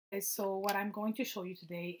So what I'm going to show you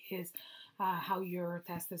today is how your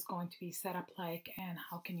test is going to be set up like and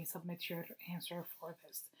how can you submit your answer for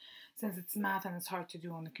this, since it's math and it's hard to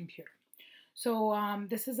do on the computer. So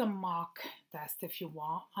this is a mock test if you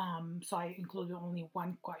want. So I included only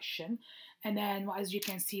one question, and then as you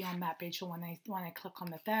can see on that page, so when I click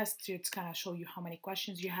on the test, it's gonna show you how many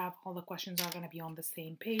questions you have. All the questions are gonna be on the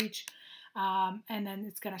same page, and then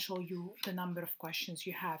it's gonna show you the number of questions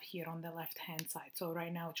you have here on the left hand side. So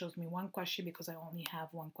right now it shows me one question because I only have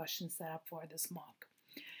one question set up for this mock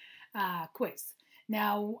quiz.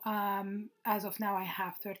 Now, as of now, I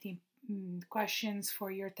have 13 questions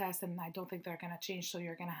for your test, and I don't think they're going to change. So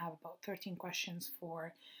you're going to have about 13 questions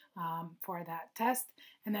for that test,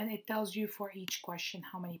 and then it tells you for each question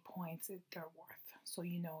how many points they're worth, so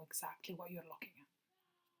you know exactly what you're looking at.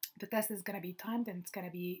 The test is going to be timed, and it's going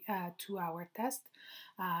to be a 2-hour test,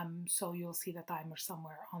 so you'll see the timer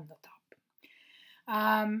somewhere on the top.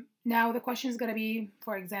 Now the question is going to be,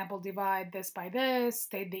 for example, divide this by this,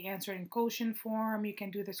 state the answer in quotient form. You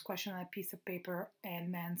can do this question on a piece of paper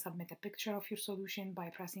and then submit a picture of your solution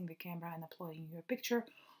by pressing the camera and uploading your picture.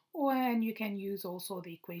 And you can use also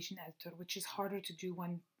the equation editor, which is harder to do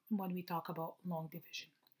when we talk about long division.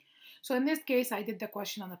 So in this case, I did the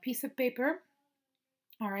question on a piece of paper.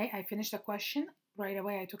 All right, I finished the question. Right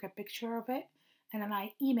away, I took a picture of it and then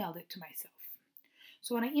I emailed it to myself.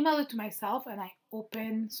 So when I emailed it to myself and I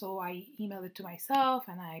opened, so I emailed it to myself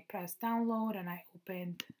and I pressed download and I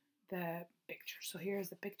opened the picture. So here's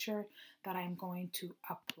the picture that I'm going to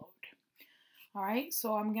upload. All right,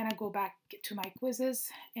 so I'm gonna go back to my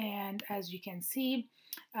quizzes, and as you can see,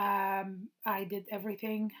 I did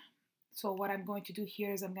everything. So what I'm going to do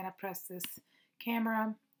here is I'm gonna press this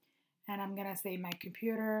camera and I'm gonna say my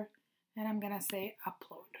computer and I'm gonna say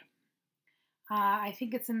upload. I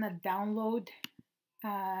think it's in the download.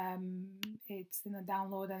 It's in the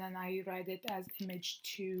download, and then I write it as image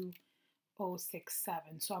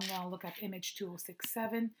 2067. So I'm going to look at image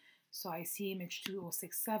 2067. So I see image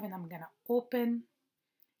 2067. I'm going to open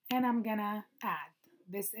and I'm going to add.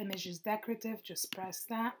 This image is decorative. Just press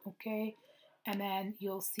that. Okay. And then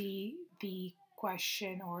you'll see the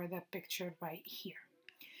question or the picture right here.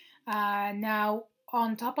 Now,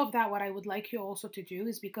 on top of that, what I would like you also to do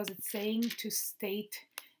is, because it's saying to state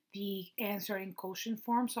the answer in quotient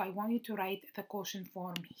form, so I want you to write the quotient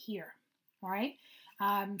form here. All right.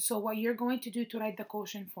 So what you're going to do to write the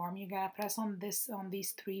quotient form, you're gonna press on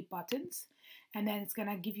these 3 buttons, and then it's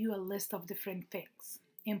gonna give you a list of different things.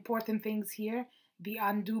 Important things here: the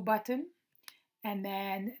undo button, and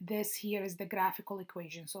then this here is the graphical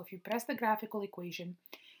equation. So if you press the graphical equation,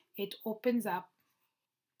 it opens up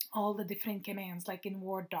all the different commands like in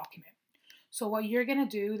Word document. So what you're gonna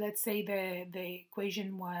do, let's say the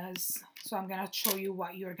equation was, so I'm gonna show you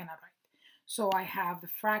what you're gonna write. So I have the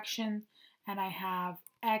fraction and I have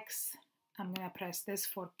x. I'm gonna press this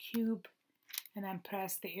for cube and then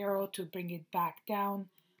press the arrow to bring it back down,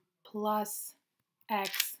 plus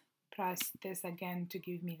x, press this again to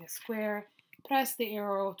give me the square, press the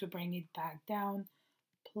arrow to bring it back down,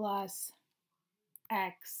 plus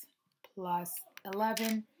x plus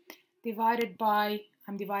 11 divided by,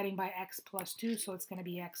 I'm dividing by x plus 2, so it's going to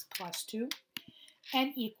be x plus 2,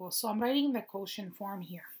 and equals. So I'm writing the quotient form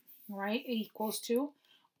here, right? Equals to,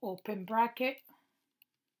 open bracket.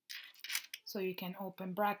 So you can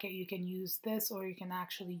open bracket, you can use this, or you can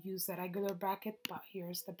actually use the regular bracket, but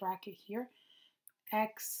here's the bracket here.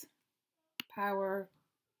 X power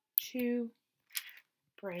 2,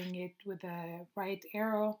 bring it with a right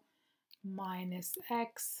arrow, minus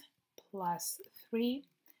x plus 3.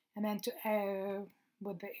 And then to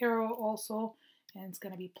with the arrow also, and it's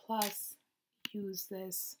going to be plus, use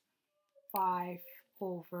this 5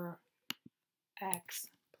 over x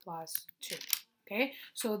plus 2. Okay,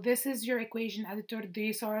 so this is your equation editor.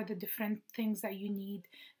 These are the different things that you need.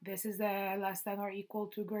 This is the less than or equal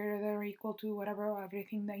to, greater than or equal to, whatever,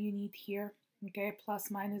 everything that you need here. Okay,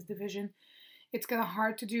 plus minus division. It's gonna be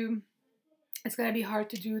hard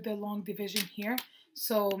to do the long division here.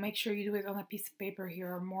 So make sure you do it on a piece of paper.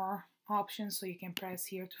 Here are more options, so you can press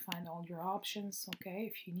here to find all your options. Okay,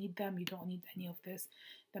 if you need them, you don't need any of this.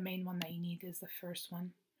 The main one that you need is the first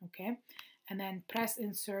one. Okay, and then press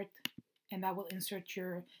insert, and that will insert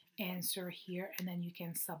your answer here, and then you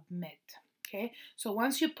can submit. Okay, so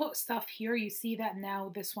once you put stuff here, you see that now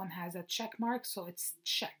this one has a check mark, so it's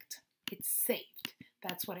checked, it's saved.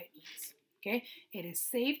 That's what it means. Okay, it is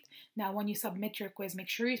saved. Now when you submit your quiz, make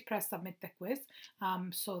sure you press submit the quiz.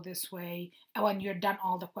 So this way, when you're done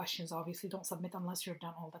all the questions, obviously don't submit unless you're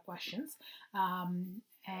done all the questions.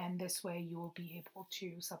 And this way you will be able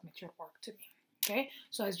to submit your work to me. Okay,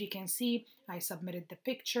 so as you can see, I submitted the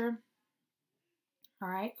picture, all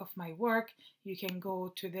right, of my work. You can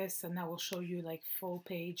go to this and I will show you like full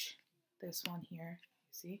page, this one here,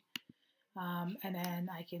 see? And then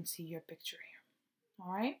I can see your picture here,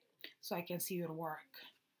 all right? So I can see your work,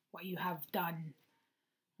 what you have done,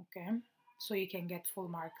 okay? So you can get full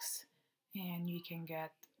marks and you can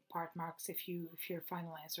get part marks if your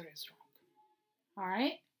final answer is wrong. All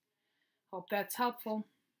right, hope that's helpful.